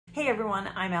Hey everyone,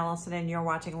 I'm Allison and you're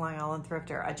watching Long Island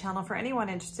Thrifter, a channel for anyone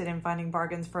interested in finding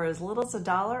bargains for as little as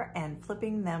 $1 and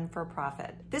flipping them for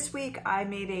profit. This week I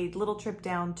made a little trip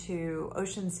down to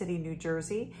Ocean City, New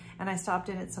Jersey, and I stopped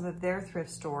in at some of their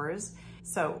thrift stores.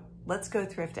 So let's go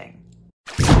thrifting.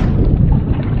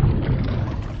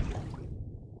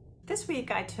 This week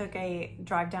I took a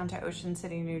drive down to Ocean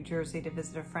City, New Jersey to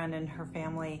visit a friend and her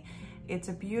family. It's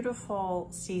a beautiful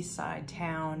seaside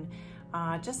town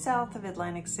just south of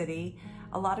Atlantic City.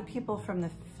 A lot of people from the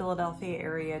Philadelphia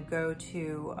area go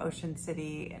to Ocean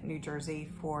City, New Jersey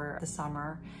for the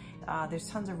summer. There's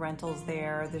tons of rentals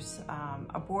there. There's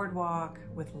a boardwalk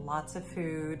with lots of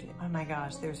food. Oh my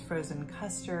gosh, there's frozen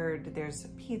custard, there's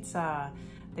pizza,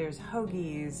 there's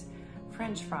hoagies,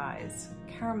 French fries,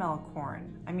 caramel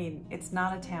corn. I mean, it's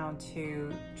not a town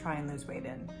to try and lose weight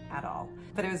in at all.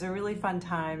 But it was a really fun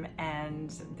time and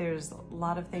there's a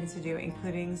lot of things to do,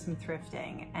 including some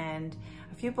thrifting. And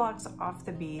a few blocks off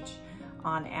the beach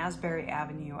on Asbury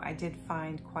Avenue, I did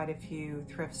find quite a few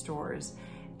thrift stores.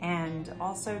 And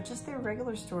also just their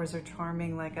regular stores are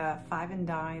charming, like a 5 and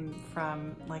dime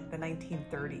from like the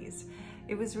 1930s.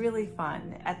 It was really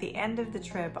fun. At the end of the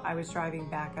trip, I was driving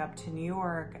back up to New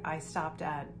York. I stopped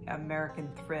at American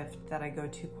Thrift that I go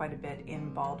to quite a bit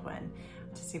in Baldwin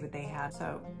to see what they had.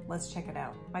 So let's check it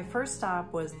out. My first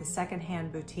stop was the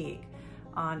Secondhand Boutique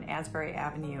on Asbury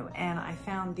Avenue, and I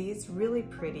found these really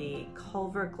pretty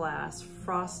Culver glass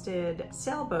frosted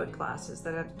sailboat glasses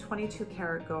that have 22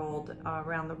 karat gold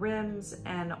around the rims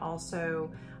and also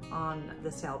on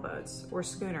the sailboats or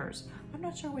schooners. I'm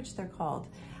not sure which they're called.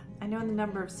 I know the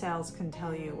number of sails can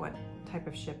tell you what type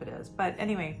of ship it is, but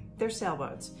anyway, they're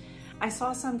sailboats. I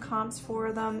saw some comps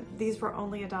for them. These were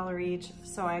only $1 each,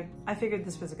 so I figured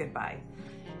this was a good buy.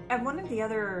 At one of the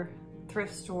other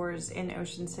thrift stores in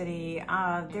Ocean City,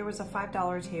 there was a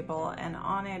 $5 table, and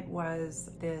on it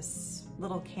was this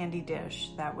little candy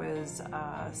dish that was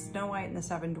Snow White and the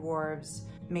Seven Dwarfs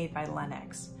made by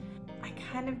Lenox. I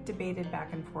kind of debated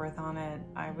back and forth on it.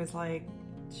 I was like,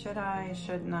 should I,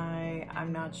 shouldn't I?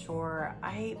 I'm not sure.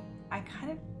 I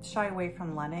kind of shy away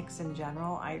from Lenox in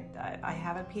general. I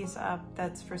have a piece up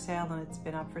that's for sale and it's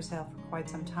been up for sale for quite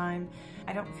some time.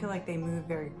 I don't feel like they move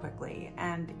very quickly.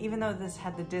 And even though this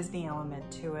had the Disney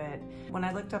element to it, when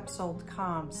I looked up sold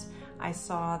comps, I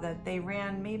saw that they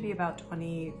ran maybe about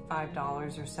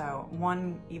 $25 or so.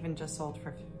 One even just sold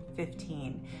for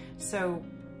 $15. So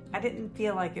I didn't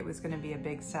feel like it was gonna be a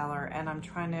big seller, and I'm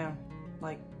trying to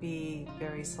be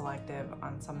very selective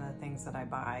on some of the things that I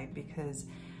buy because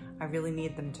I really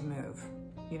need them to move.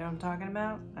 You know what I'm talking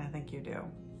about? I think you do.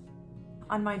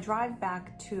 On my drive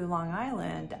back to Long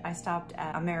Island, I stopped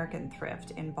at American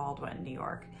Thrift in Baldwin, New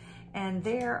York. And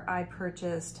there I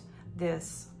purchased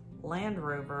this Land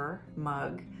Rover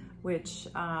mug, which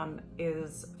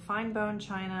is fine bone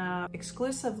china,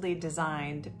 exclusively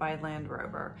designed by Land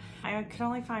Rover. I could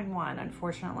only find one,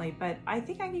 unfortunately, but I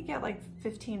think I could get like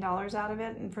 $15 out of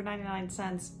it, and for 99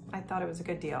 cents, I thought it was a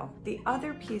good deal. The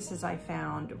other pieces I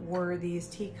found were these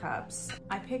teacups.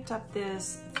 I picked up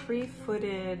this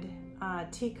 3-footed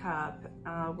teacup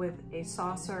with a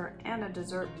saucer and a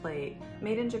dessert plate,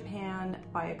 made in Japan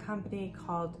by a company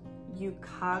called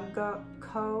Yukagko.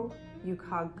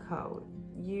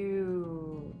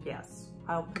 Yes,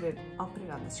 I'll put it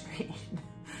on the screen.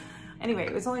 Anyway,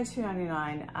 it was only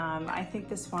 $2.99. I think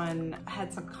this one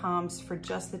had some comps for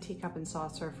just the teacup and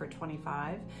saucer for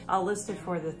 $25. I'll list it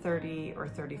for the $30 or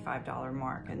 $35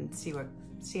 mark and see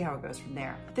how it goes from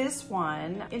there. This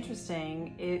one,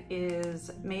 interesting, it is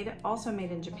also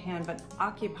made in Japan, but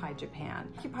occupied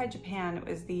Japan. Occupied Japan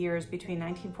was the years between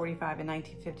 1945 and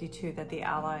 1952 that the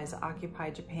Allies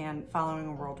occupied Japan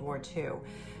following World War II.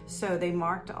 So they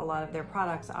marked a lot of their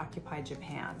products occupied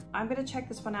Japan. I'm gonna check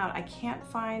this one out. I can't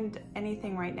find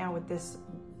anything right now with this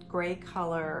gray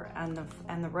color and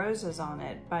the roses on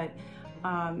it, but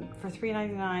for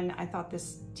 $3.99, I thought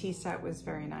this tea set was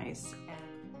very nice.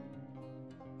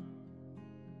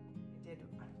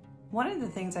 One of the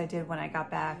things I did when I got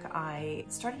back, I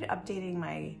started updating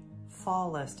my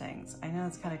fall listings. I know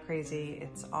it's kind of crazy,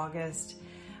 it's August,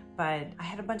 but I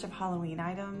had a bunch of Halloween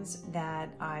items that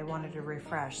I wanted to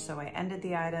refresh. So I ended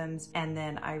the items and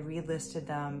then I relisted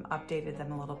them, updated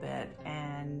them a little bit,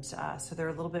 and so they're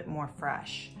a little bit more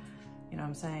fresh. You know what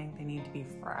I'm saying? They need to be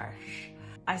fresh.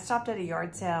 I stopped at a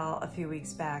yard sale a few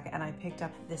weeks back and I picked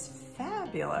up this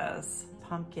fabulous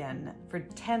pumpkin for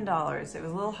 $10. It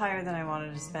was a little higher than I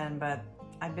wanted to spend, but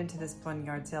I've been to this one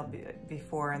yard sale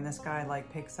before, and this guy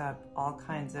picks up all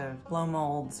kinds of blow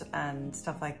molds and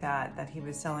stuff like that he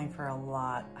was selling for a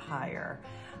lot higher.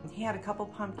 He had a couple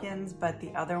pumpkins, but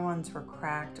the other ones were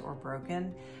cracked or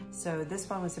broken. So this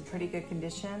one was in pretty good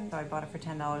condition. So I bought it for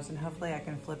 $10 and hopefully I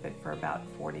can flip it for about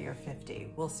 40 or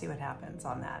 50. We'll see what happens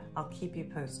on that. I'll keep you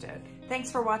posted.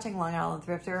 Thanks for watching Long Island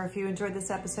Thrifter. If you enjoyed this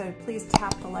episode, please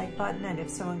tap the like button, and if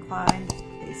so inclined,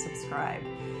 please subscribe.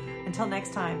 Until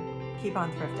next time, keep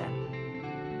on thrifting.